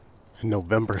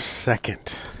November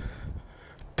 2nd,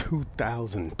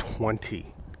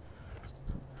 2020.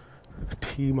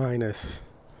 T minus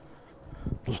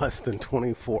less than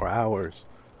 24 hours.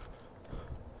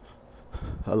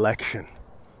 Election.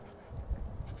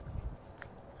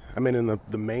 I mean, in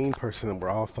the main person that we're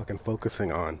all fucking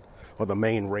focusing on, or the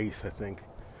main race, I think,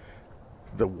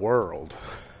 the world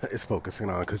is focusing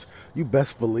on, because you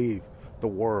best believe the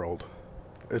world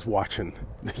is watching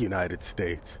the United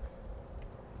States.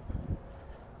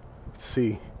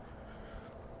 See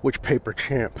which paper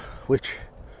champ, which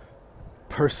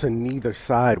person neither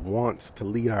side wants to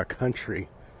lead our country.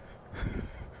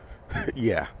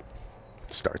 Yeah,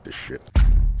 start this shit.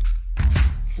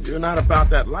 You're not about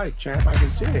that life, champ. I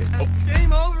can see it. Oh,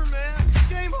 game over, man.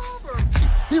 Game over.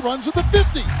 He runs at the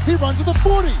 50. He runs at the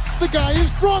 40. The guy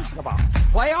is drunk. Come on.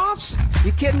 Playoffs?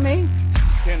 You kidding me?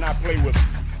 Cannot play with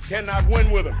him. Cannot win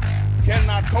with him.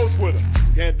 Cannot coach with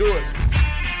him. Can't do it.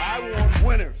 I want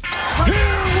winners.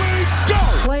 Here we go.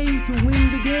 Play to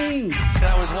win the game.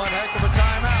 That was one heck of a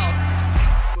timeout.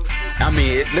 I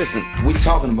mean, listen, we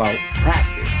talking about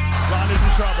practice. Ron is in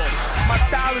trouble. My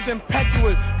style is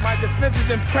impetuous. My defense is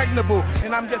impregnable.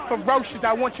 And I'm just ferocious.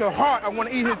 I want your heart. I want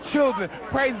to eat his children.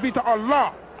 Praise be to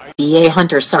Allah. B.A.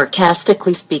 Hunter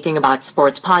sarcastically speaking about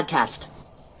sports podcast.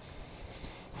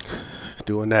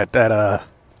 Doing that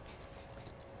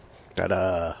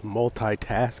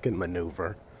multitasking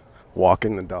maneuver.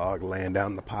 Walking the dog, laying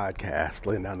down the podcast,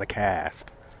 laying down the cast.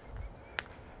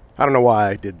 I don't know why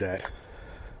I did that.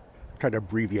 Tried to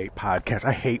abbreviate podcast.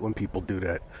 I hate when people do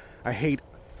that. I hate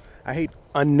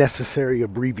unnecessary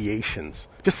abbreviations.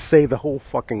 Just say the whole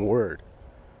fucking word.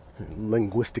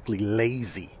 Linguistically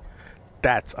lazy.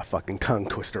 That's a fucking tongue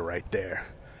twister right there.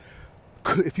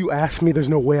 If you ask me, there's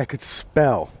no way I could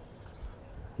spell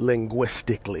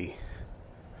linguistically.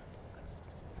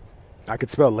 I could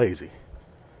spell lazy.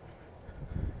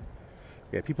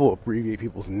 Yeah, people abbreviate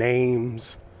people's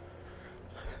names.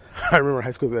 I remember in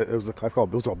high school there was a class called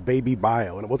Baby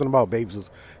Bio, and it wasn't about babies.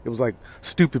 It was like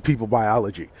stupid people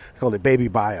biology. They called it Baby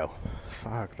Bio.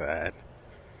 Fuck that.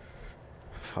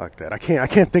 I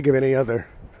can't think of any other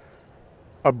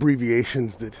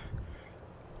abbreviations that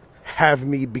have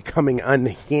me becoming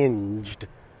unhinged.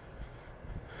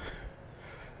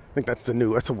 I think that's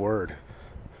a word.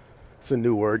 It's a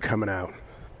new word coming out.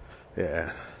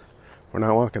 Yeah. We're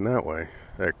not walking that way.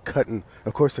 They're cutting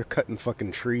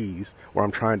fucking trees where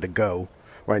I'm trying to go,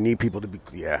 where I need people to be,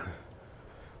 yeah.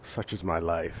 Such is my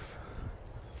life.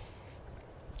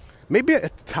 Maybe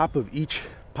at the top of each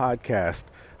podcast,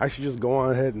 I should just go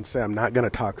on ahead and say I'm not going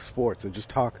to talk sports and just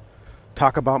talk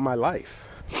about my life.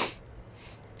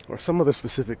 Or some other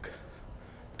specific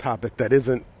topic that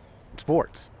isn't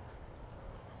sports.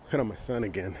 Hit on my son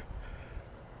again.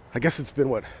 I guess it's been,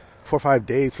 4 or 5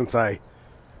 days since I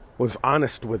was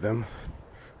honest with him.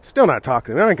 Still not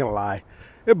talking. I ain't gonna lie.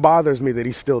 It bothers me that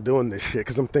he's still doing this shit,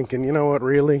 because I'm thinking, you know what,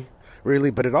 really?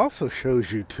 But it also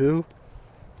shows you, too,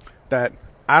 that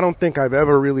I don't think I've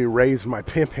ever really raised my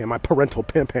pimp hand, my parental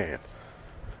pimp hand.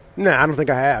 Nah, I don't think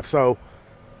I have. So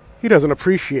he doesn't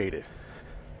appreciate it.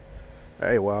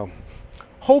 Hey, well,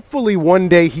 hopefully one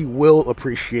day he will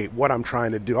appreciate what I'm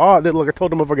trying to do. Oh, look, I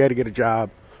told him if I had to get a job.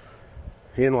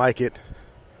 He didn't like it.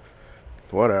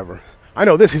 Whatever. I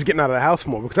know this, he's getting out of the house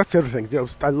more, because that's the other thing. You know,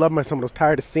 I love my son, but I was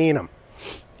tired of seeing him.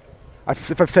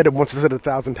 If I've said it once, I've said it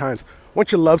 1,000 times.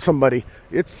 Once you love somebody,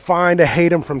 it's fine to hate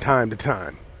them from time to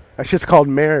time. That shit's called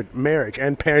marriage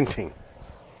and parenting.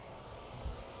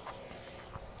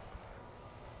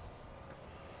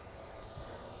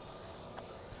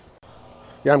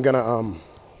 Yeah, I'm gonna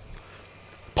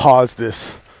pause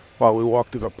this while we walk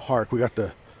through the park. We got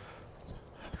the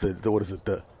what is it,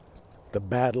 the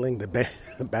battling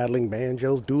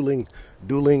banjos,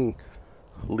 dueling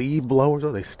leaf blowers.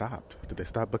 Oh, they stopped. Did they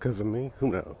stop because of me? Who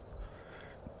knows?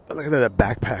 Look at that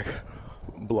backpack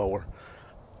blower.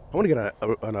 I want to get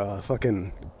a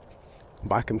fucking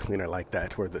vacuum cleaner like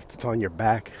that, where it's on your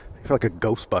back. You feel like a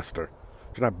Ghostbuster.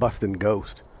 You're not busting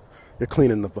ghost. You're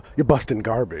cleaning you're busting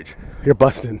garbage. You're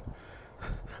busting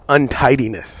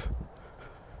untidiness.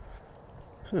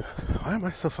 Why am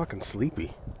I so fucking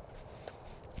sleepy?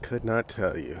 Could not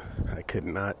tell you. I could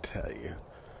not tell you.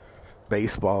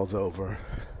 Baseball's over.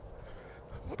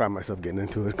 Found myself getting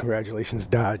into it. Congratulations,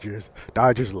 Dodgers.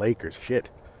 Dodgers, Lakers. Shit.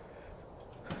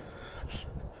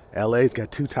 LA's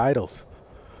got 2 titles.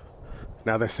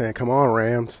 Now they're saying, come on,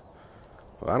 Rams.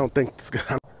 Well, I don't think it's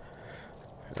gonna.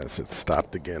 That's it,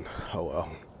 stopped again. Oh well.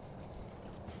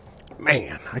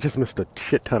 Man, I just missed a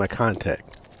shit ton of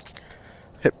contact.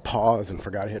 Hit pause and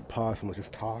forgot to hit pause and was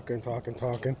just talking.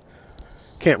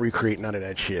 Can't recreate none of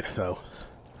that shit, though.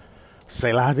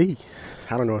 C'est la vie.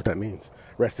 I don't know what that means.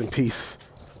 Rest in peace.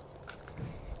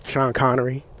 Sean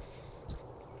Connery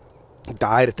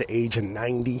died at the age of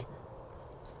 90.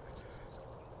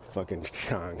 Fucking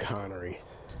Sean Connery.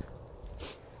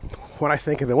 When I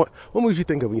think of him, what movies you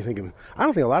think of when you think of him? I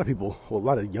don't think a lot of people, well, a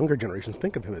lot of younger generations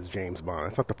think of him as James Bond.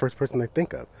 That's not the first person they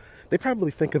think of. They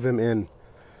probably think of him in,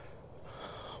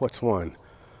 what's one?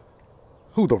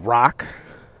 The Rock,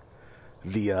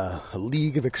 the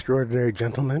League of Extraordinary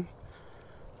Gentlemen.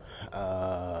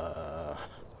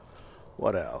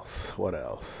 What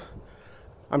else?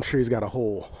 I'm sure he's got a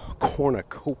whole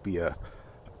cornucopia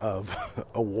of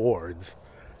awards,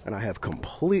 and I have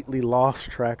completely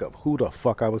lost track of who the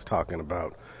fuck I was talking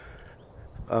about.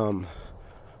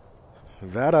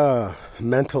 That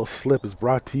mental slip is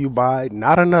brought to you by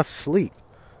not enough sleep.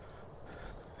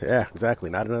 Yeah, exactly,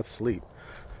 not enough sleep.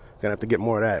 Gonna have to get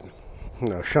more of that.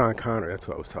 Sean Connery, that's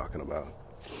what I was talking about.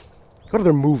 What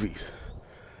other movies?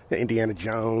 Indiana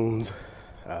Jones.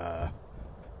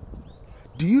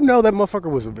 Do you know that motherfucker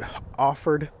was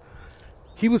offered?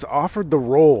 He was offered the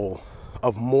role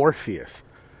of Morpheus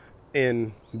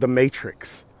in The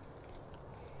Matrix.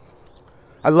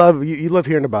 I love you love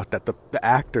hearing about that. The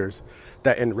actors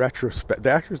that, in retrospect,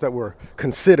 the actors that were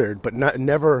considered but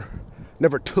never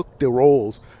took the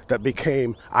roles that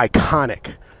became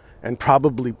iconic and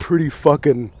probably pretty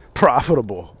fucking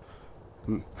profitable.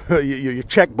 Your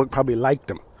checkbook probably liked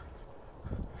them.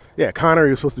 Yeah,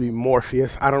 Connery was supposed to be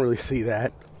Morpheus. I don't really see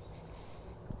that.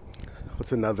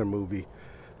 What's another movie?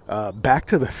 Back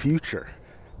to the Future.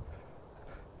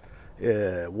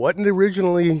 Wasn't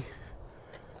originally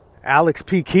Alex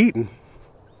P. Keaton.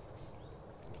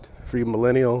 For you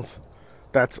millennials,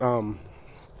 that's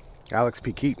Alex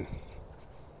P. Keaton.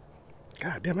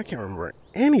 God damn, I can't remember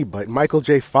anybody. Michael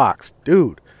J. Fox.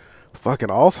 Dude, fucking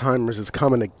Alzheimer's is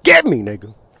coming to get me,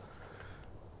 nigga.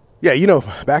 Yeah,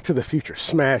 Back to the Future,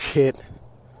 smash hit.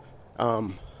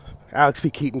 Alex P.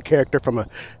 Keaton character from an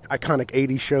iconic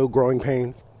 80s show, Growing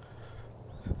Pains.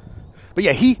 But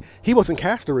yeah, he wasn't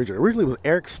cast originally. Originally it was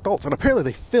Eric Stoltz, and apparently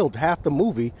they filmed half the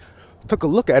movie, took a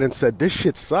look at it and said, this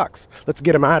shit sucks. Let's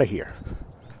get him out of here.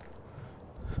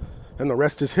 And the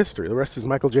rest is history. The rest is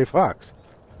Michael J. Fox.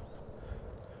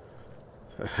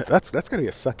 That's gotta be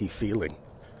a sucky feeling.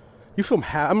 You film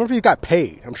half, I remember he got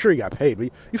paid. I'm sure he got paid, but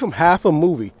you film half a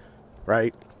movie,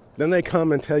 right? Then they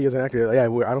come and tell you as an actor, yeah, I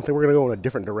don't think we're going to go in a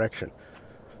different direction.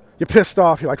 You're pissed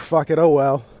off. You're like, fuck it, oh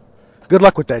well. Good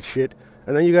luck with that shit.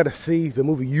 And then you got to see the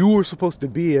movie you were supposed to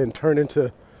be in turn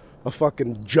into a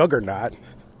fucking juggernaut.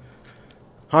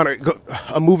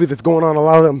 A movie that's going on a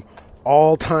lot of them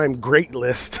all-time great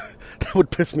list. That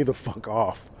would piss me the fuck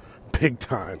off. Big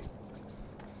time.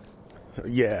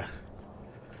 Yeah.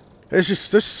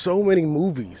 There's so many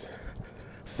movies.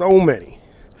 So many.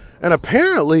 And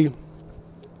apparently,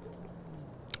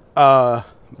 the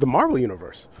Marvel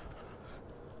Universe.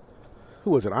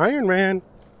 Who was it? Iron Man?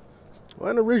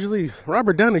 Wasn't originally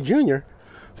Robert Downey Jr.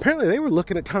 Apparently they were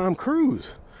looking at Tom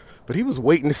Cruise. But he was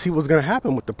waiting to see what was going to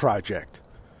happen with the project.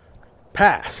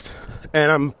 Passed.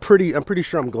 And I'm pretty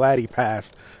sure I'm glad he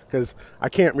passed. Because I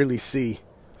can't really see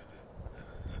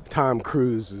Tom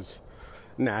Cruise's...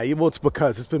 well, it's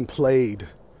because it's been played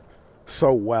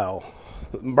so well.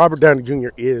 Robert Downey Jr.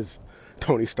 is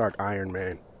Tony Stark Iron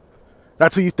Man.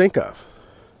 That's who you think of.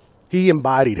 He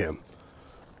embodied him.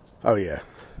 Oh, yeah.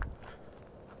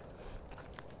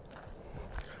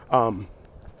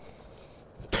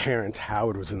 Terrence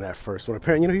Howard was in that first one.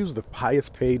 Apparently, he was the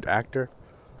highest paid actor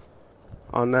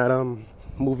on that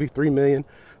movie, $3 million.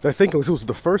 So I think it was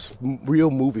the first real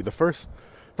movie, the first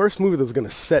movie that was going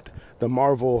to set the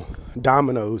Marvel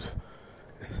dominoes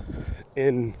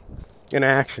in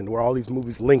action, where all these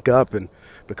movies link up and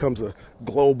becomes a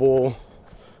global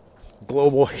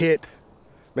hit,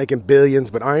 making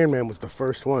billions. But Iron Man was the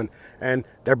first one, and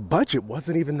their budget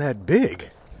wasn't even that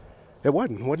big. It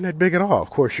wasn't that big at all. Of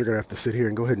course, you're going to have to sit here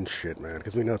and go ahead and shit, man,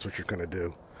 because we know that's what you're going to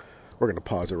do. We're going to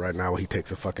pause it right now while he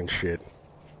takes a fucking shit.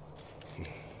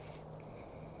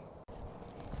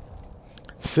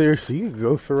 Seriously, you can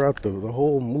go throughout the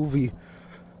whole movie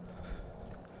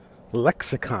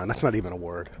lexicon. That's not even a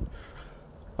word.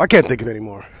 I can't think of any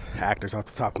more actors off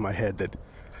the top of my head that...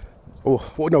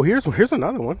 Oh, well, no, here's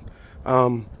another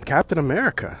one. Captain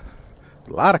America.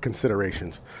 A lot of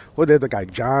considerations. Well, there's the guy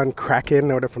John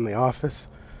Kraken over there from The Office.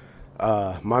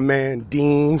 My man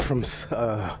Dean from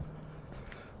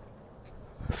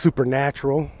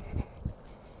Supernatural.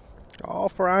 All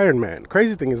for Iron Man.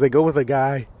 Crazy thing is they go with a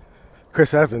guy,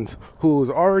 Chris Evans, who was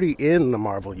already in the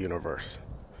Marvel Universe.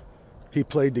 He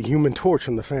played the Human Torch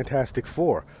in the Fantastic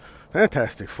Four.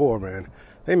 Fantastic Four, man.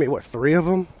 They made, 3 of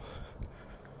them?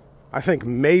 I think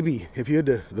maybe if you had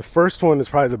the first one is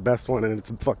probably the best one, and it's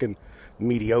fucking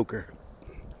mediocre.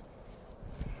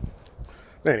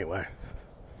 Anyway,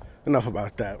 enough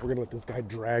about that. We're gonna let this guy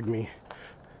drag me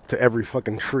to every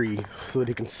fucking tree so that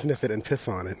he can sniff it and piss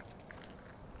on it.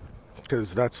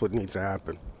 Because that's what needs to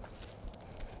happen.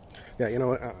 Yeah, you know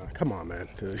what? Come on, man.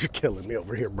 Dude, you're killing me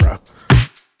over here, bro.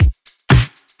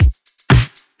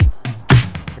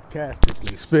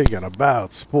 Sarcastically speaking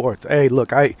about sports. Hey,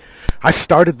 look, I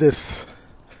started this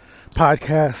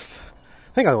podcast,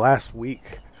 I think last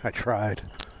week. I tried.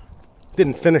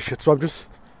 Didn't finish it, so I'm just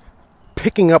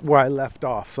picking up where I left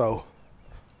off. So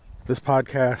this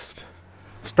podcast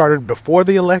started before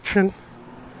the election,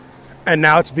 and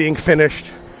now it's being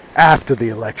finished after the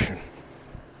election,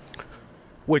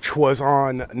 which was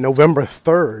on November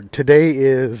 3rd. Today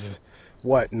is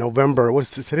November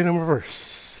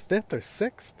 5th or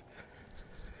 6th?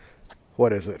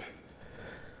 What is it?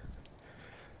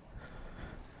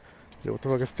 Yeah, what the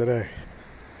fuck is today?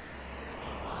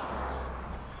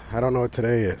 I don't know what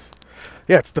today is.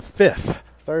 Yeah, it's the 5th.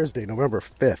 Thursday, November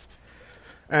 5th.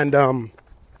 And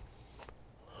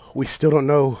we still don't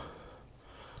know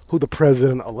who the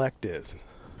president-elect is.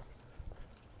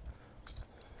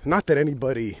 Not that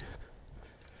anybody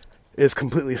is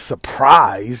completely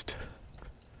surprised.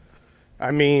 I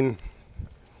mean,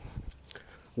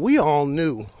 we all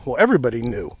knew. Well, everybody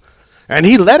knew. And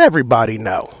he let everybody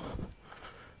know.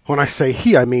 When I say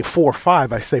he, I mean 4 or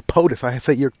 5. I say POTUS. I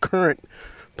say your current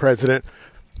president.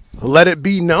 Let it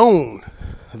be known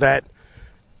that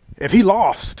if he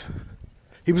lost,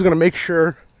 he was going to make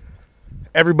sure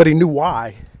everybody knew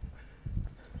why.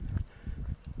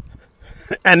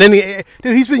 And then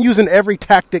he's been using every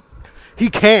tactic he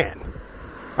can.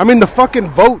 I mean, the fucking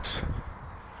votes,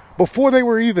 before they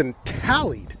were even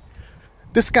tallied,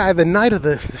 this guy, the night of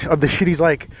the shit, he's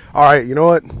like, all right, you know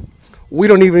what? We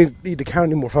don't even need to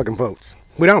count any more fucking votes.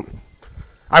 We don't.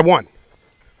 I won.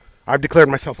 I've declared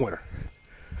myself winner.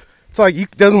 It's like,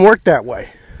 it doesn't work that way.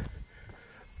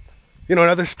 You know, in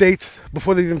other states,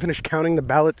 before they even finish counting the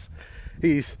ballots,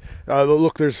 he's,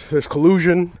 look, there's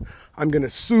collusion. I'm going to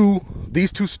sue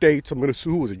these 2 states. I'm going to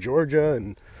sue, was it Georgia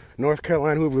and North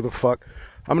Carolina, whoever the fuck.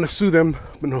 I'm going to sue them,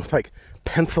 like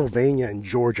Pennsylvania and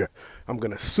Georgia. I'm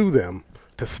going to sue them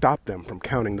to stop them from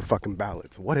counting the fucking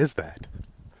ballots. What is that?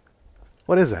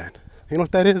 What is that? You know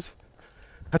what that is?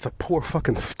 That's a poor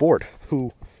fucking sport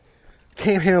who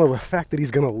can't handle the fact that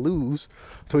he's going to lose,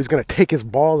 so he's going to take his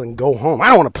ball and go home. I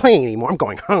don't want to play anymore. I'm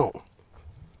going home.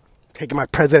 Taking my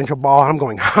presidential ball, I'm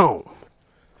going home.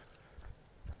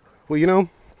 Well, you know,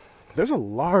 there's a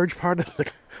large part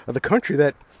of the country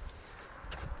that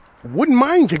wouldn't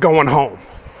mind you going home.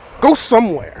 Go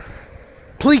somewhere.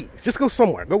 Please, just go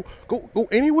somewhere. Go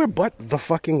anywhere but the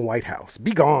fucking White House.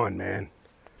 Be gone, man.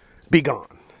 Be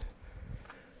gone.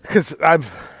 Because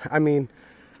I mean,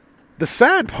 the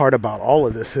sad part about all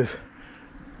of this is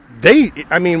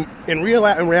in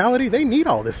reality, they need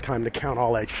all this time to count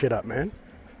all that shit up, man.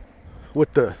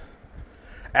 With the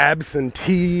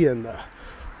absentee and the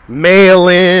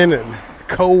mail-in and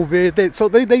COVID. So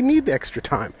they need the extra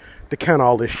time to count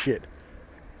all this shit.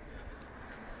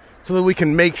 So that we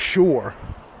can make sure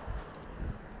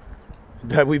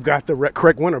that we've got the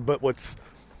correct winner. But what's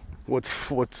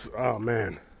oh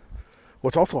man,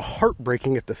 what's also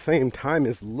heartbreaking at the same time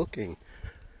is looking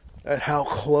at how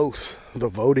close the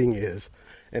voting is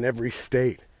in every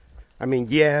state. I mean,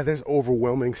 yeah, there's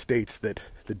overwhelming states that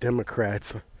the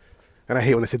Democrats, and I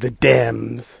hate when they say the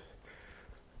Dems,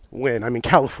 win. I mean,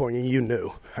 California, you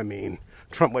knew. I mean,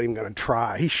 Trump wasn't even going to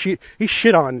try. He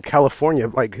shit on California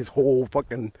like his whole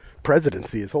fucking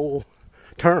presidency, his whole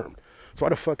term. So why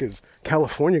the fuck is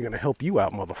California going to help you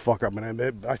out, motherfucker? I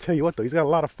mean, I tell you what, though, he's got a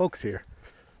lot of folks here.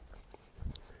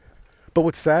 But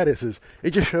what's sad is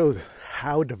it just shows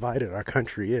how divided our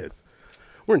country is.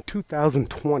 We're in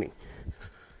 2020,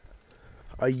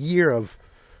 a year of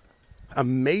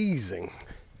amazing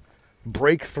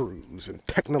breakthroughs and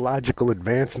technological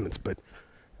advancements, but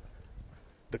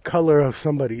the color of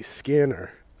somebody's skin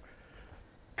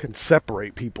can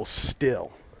separate people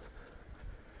still.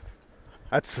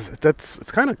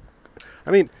 It's kind of,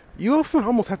 I mean, you also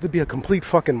almost have to be a complete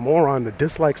fucking moron to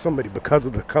dislike somebody because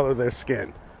of the color of their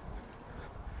skin.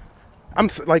 I'm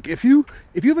like, if you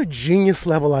have a genius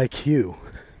level IQ,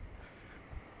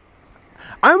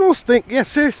 I almost think, yeah,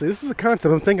 seriously, this is a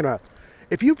concept I'm thinking about.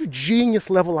 If you have a genius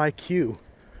level IQ,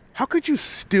 how could you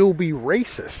still be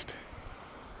racist?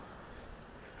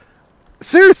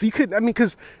 Seriously, you could, I mean,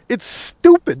 because it's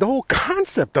stupid. The whole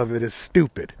concept of it is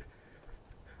stupid.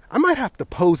 I might have to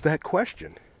pose that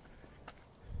question.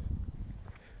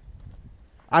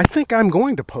 I think I'm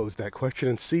going to pose that question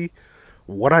and see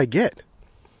what I get.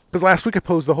 Because last week I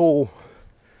posed the whole,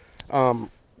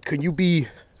 could you be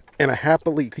a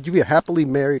happily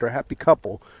married or happy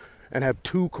couple and have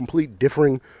two complete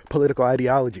differing political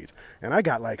ideologies? And I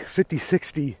got like 50,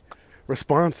 60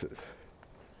 responses.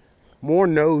 More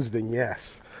no's than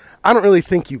yes. I don't really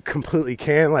think you completely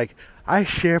can. Like, I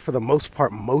share for the most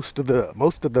part most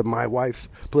of my wife's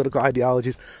political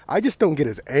ideologies. I just don't get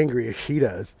as angry as she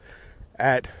does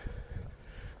at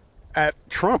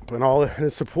Trump and all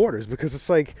his supporters, because it's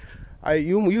like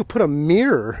you put a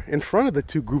mirror in front of the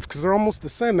two groups because they're almost the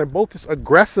same. They're both just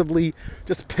aggressively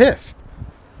just pissed,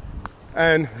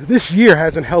 and this year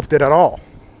hasn't helped it at all.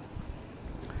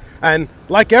 And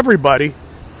like everybody,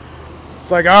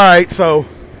 it's like, all right, so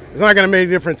it's not going to make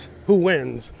a difference who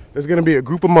wins. There's going to be a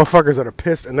group of motherfuckers that are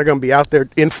pissed, and they're going to be out there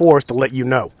in force to let you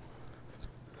know.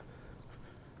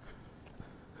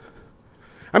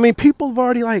 I mean, people have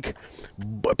already, like,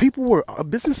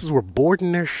 businesses were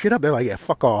boarding their shit up. They're like, yeah,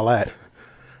 fuck all that.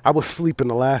 I was sleeping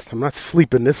the last time. I'm not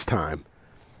sleeping this time.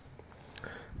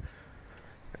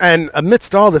 And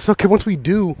amidst all this, okay, once we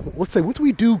do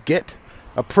get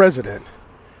a president,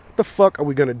 what the fuck are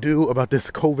we going to do about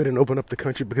this COVID and open up the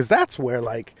country? Because that's where,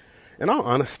 like, in all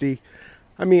honesty,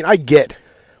 I mean, I get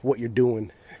what you're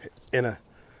doing in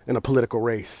a political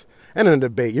race and in a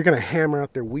debate. You're going to hammer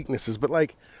out their weaknesses. But,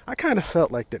 like, I kind of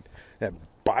felt like that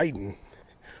Biden,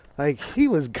 like, he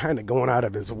was kind of going out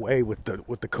of his way with the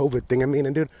COVID thing. I mean,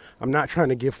 and dude, I'm not trying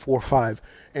to give 4-5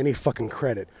 any fucking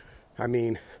credit. I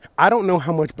mean, I don't know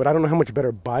how much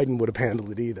better Biden would have handled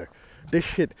it either.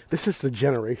 This is the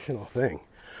generational thing.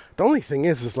 The only thing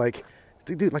is like,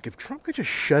 dude, like, if Trump could just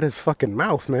shut his fucking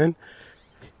mouth, man,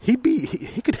 he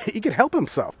could help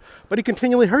himself, but he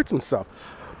continually hurts himself.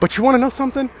 But you want to know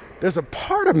something? There's a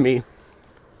part of me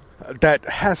that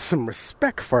has some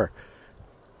respect for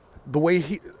the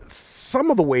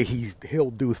way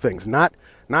he'll do things, not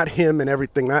him and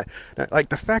everything, not like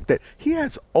the fact that he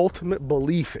has ultimate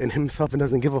belief in himself and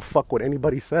doesn't give a fuck what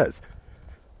anybody says.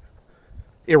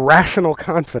 Irrational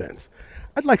confidence.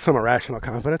 I'd like some irrational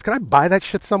confidence. Can I buy that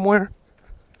shit somewhere?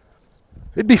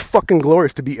 It'd be fucking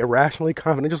glorious to be irrationally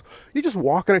confident. You're just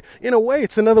walking. In a way,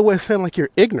 it's another way of saying, like, you're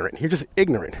ignorant. You're just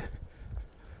ignorant.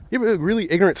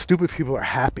 Really ignorant, stupid people are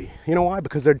happy. You know why?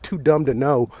 Because they're too dumb to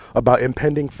know about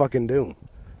impending fucking doom.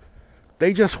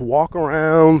 They just walk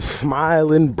around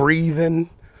smiling, breathing,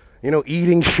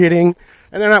 eating, shitting,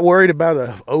 and they're not worried about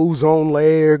the ozone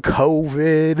layer,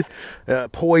 COVID,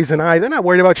 poison ivy. They're not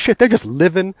worried about shit. They're just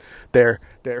living their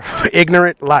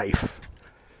ignorant life.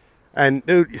 And,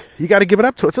 dude, you got to give it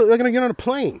up to it. So they're going to get on a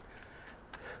plane.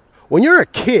 When you're a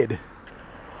kid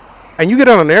and you get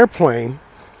on an airplane,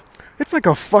 it's like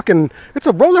it's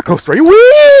a roller coaster.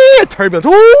 Whee! Turbulence.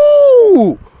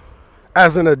 Ooh!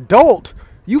 As an adult,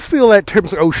 you feel that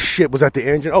turbulence. Oh, shit, was that the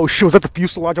engine? Oh, shit, was that the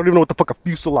fuselage? I don't even know what the fuck a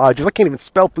fuselage is. I can't even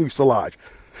spell fuselage.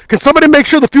 Can somebody make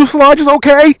sure the fuselage is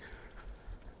okay?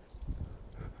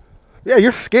 Yeah,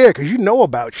 you're scared because you know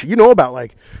about shit. You know about,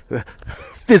 like,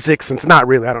 physics, and it's not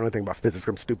really, I don't know anything about physics,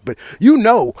 I'm stupid, but you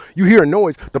hear a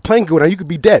noise, the plane go down, you could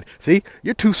be dead. See,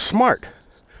 you're too smart.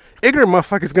 Ignorant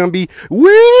motherfuckers gonna be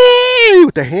wee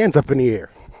with their hands up in the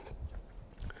air.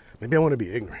 Maybe I want to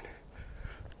be ignorant.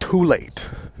 Too late.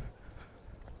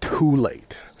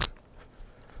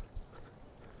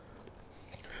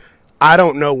 I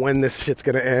don't know when this shit's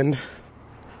gonna end.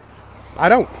 I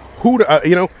don't.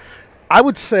 I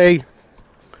would say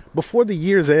before the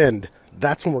year's end,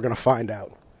 that's when we're gonna find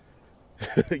out.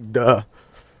 Duh.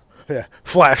 Yeah.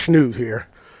 Flash news here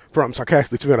from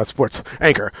Sarcastically Speaking About Sports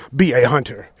anchor B.A.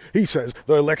 Hunter. He says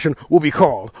the election will be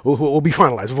called, will be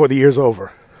finalized before the year's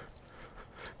over.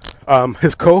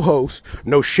 His co-host,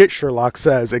 No Shit Sherlock,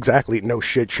 says exactly no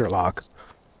shit Sherlock.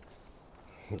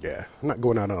 Yeah, I'm not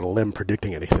going out on a limb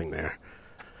predicting anything there.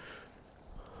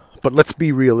 But let's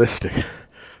be realistic.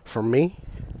 For me,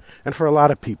 and for a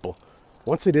lot of people,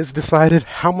 once it is decided,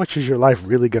 how much is your life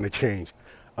really going to change?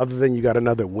 Other than you got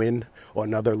another win or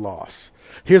another loss.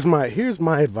 Here's my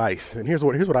advice, and here's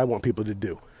what I want people to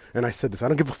do. And I said this, I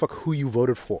don't give a fuck who you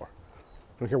voted for.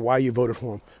 I don't care why you voted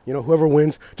for them. Whoever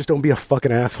wins, just don't be a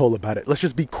fucking asshole about it. Let's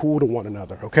just be cool to one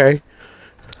another, okay?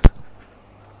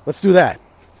 Let's do that.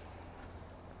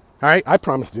 All right, I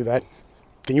promise to do that.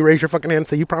 Can you raise your fucking hand and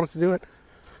say you promise to do it?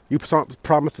 You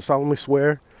promise to solemnly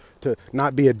swear to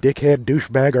not be a dickhead,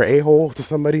 douchebag, or a-hole to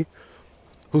somebody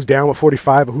who's down with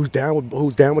 45 or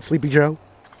who's down with Sleepy Joe?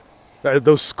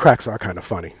 Those cracks are kind of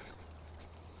funny.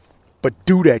 But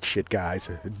do that shit, guys.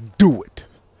 Do it.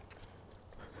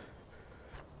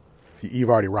 You've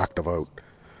already rocked the vote.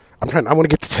 I want to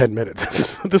get to 10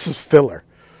 minutes. This is filler.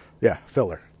 Yeah,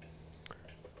 filler.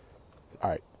 All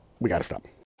right, we got to stop.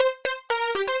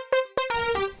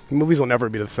 Movies will never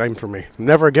be the same for me.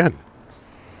 Never again.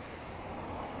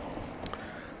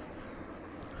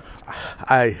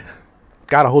 I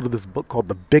got a hold of this book called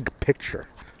The Big Picture.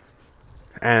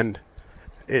 And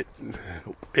it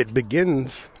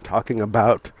begins talking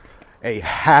about a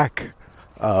hack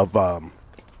of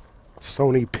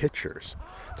Sony Pictures.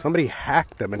 Somebody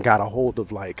hacked them and got a hold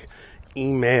of like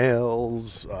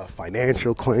emails,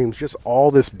 financial claims, just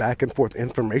all this back and forth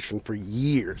information for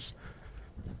years.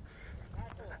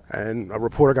 And a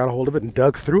reporter got a hold of it and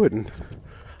dug through it and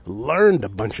learned a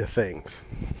bunch of things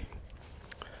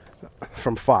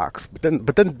from Fox, but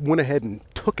then went ahead and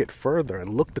took it further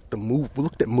and looked at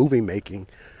movie making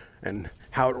and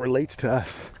how it relates to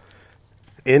us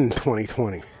in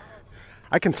 2020.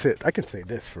 I can say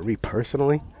this for me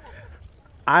personally.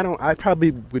 I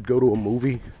probably would go to a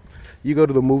movie. You go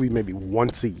to the movie maybe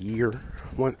once a year.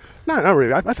 Not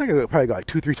really. I think I would probably go like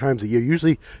 2-3 times a year.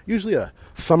 Usually a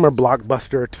summer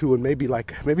blockbuster or two, and maybe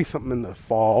something in the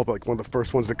fall, like one of the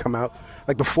first ones to come out,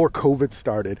 like before COVID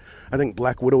started. I think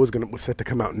Black Widow was set to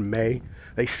come out in May.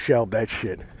 They shelved that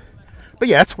shit. But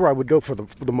yeah, that's where I would go for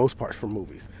the most part for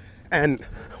movies. And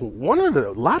a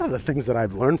lot of the things that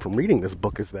I've learned from reading this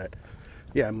book is that,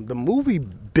 yeah, the movie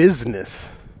business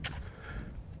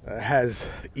has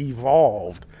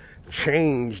evolved,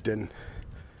 changed, and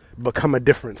become a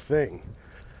different thing.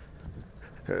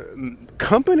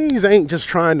 Companies ain't just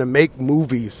trying to make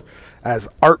movies as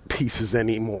art pieces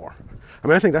anymore. I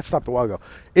mean, I think that stopped a while ago.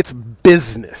 It's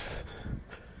business.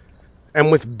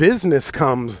 And with business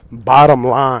comes bottom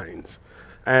lines.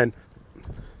 And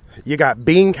you got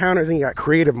bean counters and you got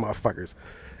creative motherfuckers.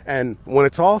 And when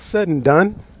it's all said and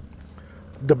done,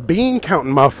 the bean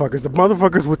counting motherfuckers, the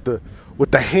motherfuckers with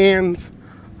the hands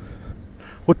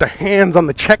on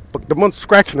the checkbook, the ones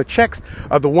scratching the checks,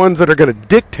 are the ones that are going to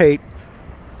dictate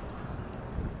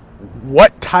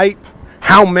what type,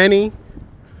 how many,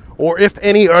 or if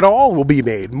any at all will be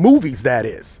made. Movies, that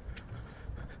is.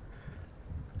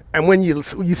 And when you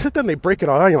sit there and they break it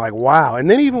all down, you're like, wow. And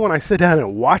then even when I sit down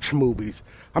and watch movies,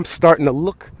 I'm starting to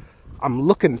look. I'm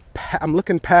looking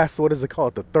past, what is it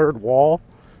called, the third wall.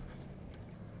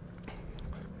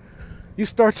 You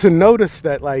start to notice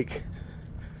that, like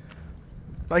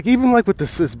even like with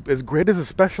this, as great as the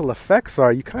special effects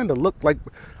are, you kind of look like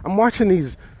I'm watching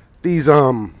these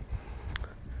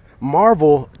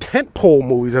Marvel tentpole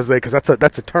movies, because that's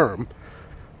a term,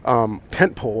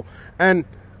 tentpole, and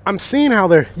I'm seeing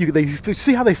how you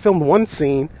see how they filmed one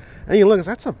scene, and you look,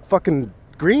 that's a fucking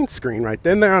green screen right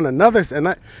there, and they're on another, and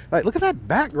look at that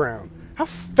background. How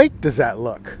fake does that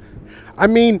look? I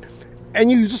mean,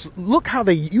 and you just look how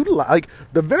they utilize, like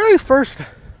the first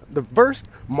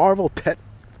Marvel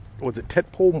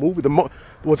tentpole movie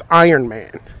was Iron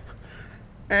Man,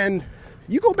 and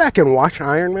you go back and watch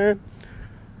Iron Man.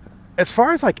 As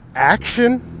far as like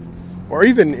action, or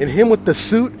even in him with the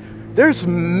suit, there's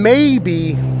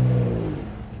maybe,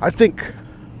 I think,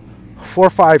 4 or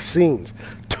 5 scenes,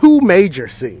 2 major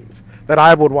scenes that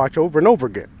I would watch over and over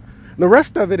again. And the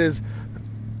rest of it is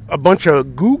a bunch of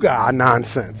Googa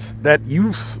nonsense that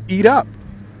you eat up.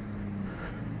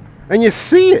 And you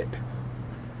see it.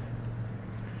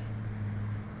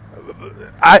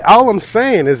 All I'm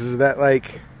saying is that,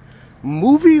 like,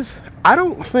 movies, I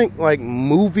don't think, like,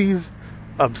 movies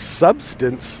of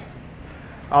substance,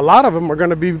 a lot of them are going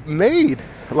to be made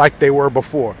like they were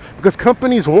before, because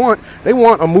companies want a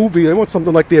movie, they want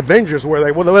something like the Avengers, where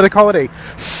they call it a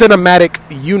cinematic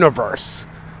universe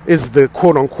is the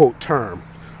quote-unquote term.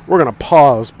 We're going to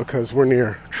pause because we're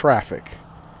near traffic.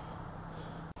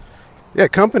 Yeah,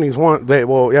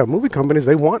 movie companies,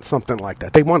 they want something like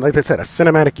that. They want, like I said, a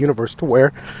cinematic universe to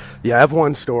where you have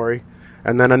one story,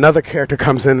 and then another character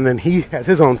comes in, and then he has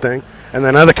his own thing, and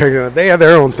then another character, they have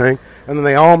their own thing, and then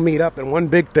they all meet up in one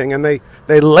big thing, and they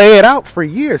lay it out for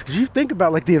years. Because you think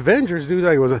about, like, the Avengers, dude,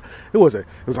 like it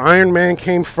was Iron Man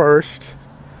came first,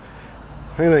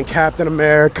 and then Captain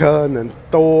America, and then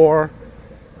Thor,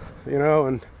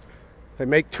 and they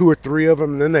make 2 or 3 of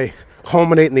them, and then they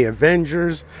culminate in the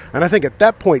Avengers. And I think at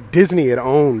that point Disney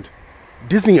owned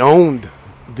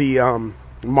the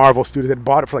Marvel studio. They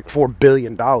bought it for like $4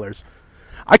 billion.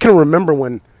 I can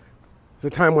remember the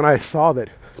time when I saw that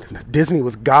Disney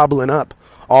was gobbling up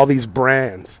all these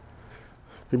brands.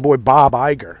 Your boy Bob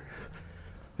Iger,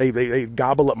 they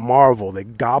gobbled up Marvel. They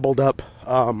gobbled up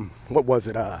what was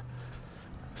it?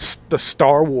 The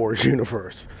Star Wars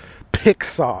universe,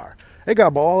 Pixar. They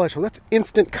got all that. That's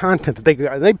instant content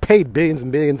that they paid billions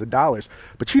and billions of dollars.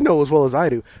 But you know as well as I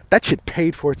do, that shit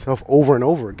paid for itself over and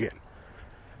over again.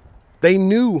 They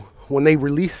knew when they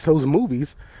released those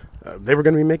movies, they were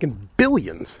going to be making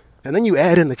billions. And then you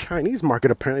add in the Chinese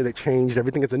market, apparently that changed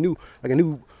everything. It's a new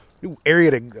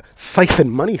area to siphon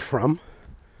money from.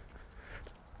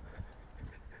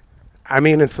 I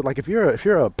mean, it's like if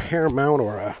you're a Paramount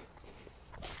or a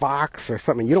Fox or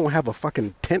something, you don't have a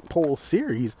fucking tentpole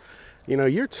series,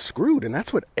 you're screwed. And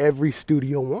that's what every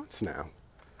studio wants now.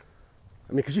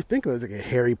 I mean, because you think of it, like a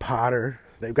Harry Potter,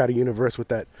 they've got a universe with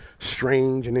that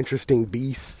strange and interesting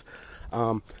beasts.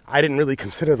 I didn't really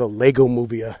consider the Lego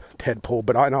movie a tentpole,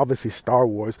 and obviously Star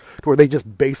Wars, to where they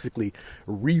just basically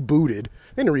rebooted.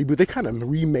 They didn't reboot, they kind of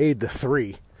remade the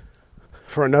 3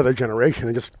 for another generation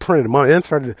and just printed them on. And then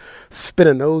started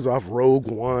spinning those off. Rogue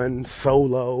One,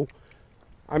 Solo.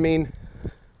 I mean,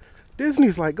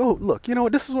 Disney's like, oh, look, you know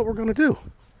what? This is what we're going to do.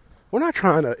 We're not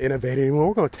trying to innovate anymore.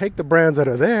 We're going to take the brands that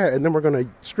are there, and then we're going to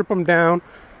strip them down,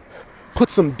 put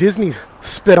some Disney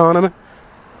spit on them,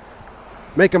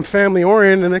 make them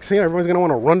family-oriented, and the next thing everyone's going to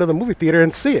want to run to the movie theater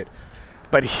and see it.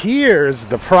 But here's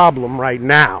the problem right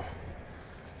now.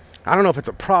 I don't know if it's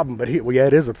a problem, but yeah,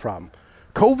 it is a problem.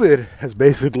 COVID has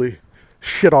basically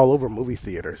shit all over movie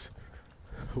theaters.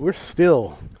 We're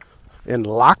still in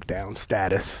lockdown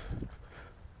status.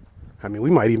 I mean,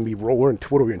 we might even be rolling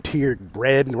in tier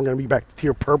red, and we're going to be back to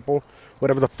tier purple,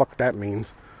 whatever the fuck that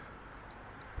means.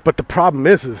 But the problem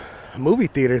is movie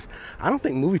theaters, I don't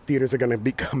think movie theaters are going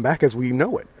to come back as we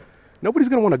know it. Nobody's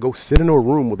going to want to go sit in a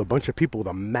room with a bunch of people with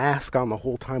a mask on the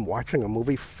whole time watching a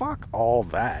movie. Fuck all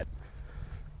that.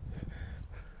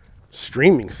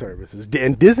 Streaming services.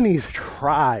 And Disney's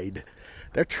tried.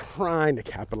 They're trying to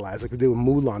capitalize. Like they did with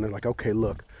Mulan. They're like, okay,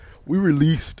 look, we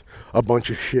released a bunch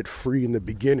of shit free in the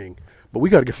beginning, but we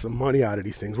got to get some money out of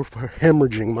these things. We're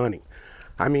hemorrhaging money.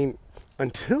 I mean,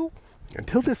 until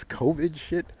this COVID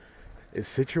shit is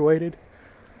situated,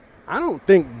 I don't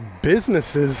think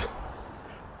businesses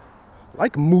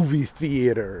like movie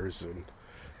theaters and,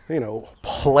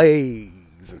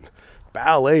 plays and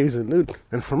ballets and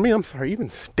for me, I'm sorry, even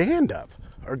stand-up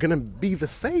are going to be the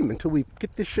same until we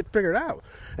get this shit figured out.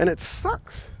 And it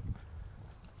sucks.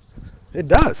 It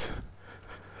does.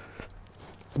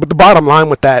 But the bottom line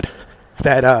with that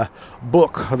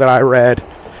book that I read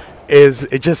is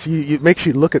it just it makes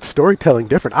you look at storytelling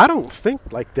different. I don't think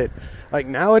like that. Like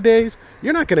nowadays,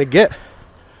 you're not going to get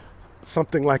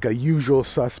something like a Usual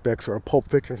Suspects or a Pulp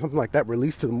Fiction or something like that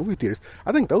released to the movie theaters.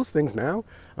 I think those things now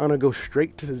are going to go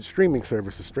straight to the streaming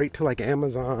services, straight to like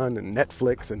Amazon and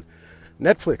Netflix. And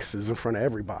Netflix is in front of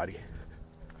everybody.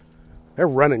 They're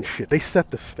running shit. They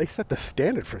set the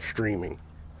standard for streaming.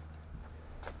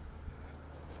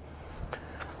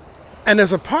 And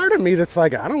there's a part of me that's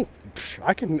like,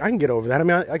 I can get over that. I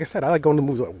mean, like I said, I like going to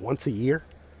movies once a year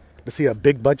to see a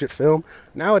big budget film.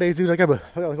 Nowadays, dude, I got a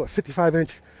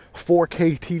 55-inch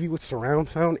 4K TV with surround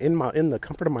sound in the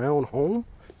comfort of my own home.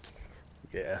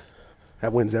 Yeah,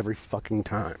 that wins every fucking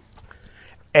time.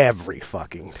 Every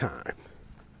fucking time.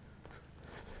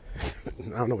 I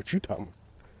don't know what you talking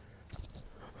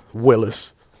about,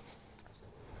 Willis.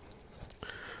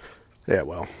 Yeah,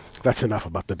 well, that's enough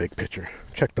about the big picture.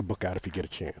 Check the book out if you get a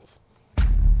chance.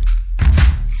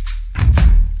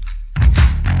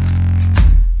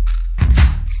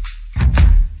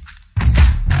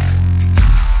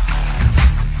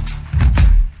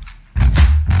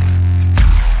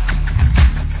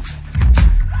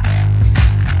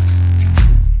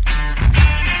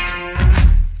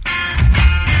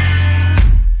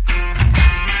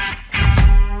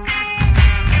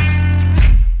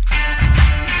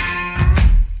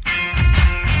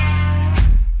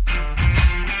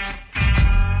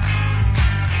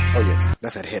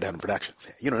 That's at Headhunter Productions.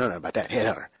 You don't know nothing about that.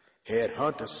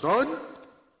 Headhunter, son.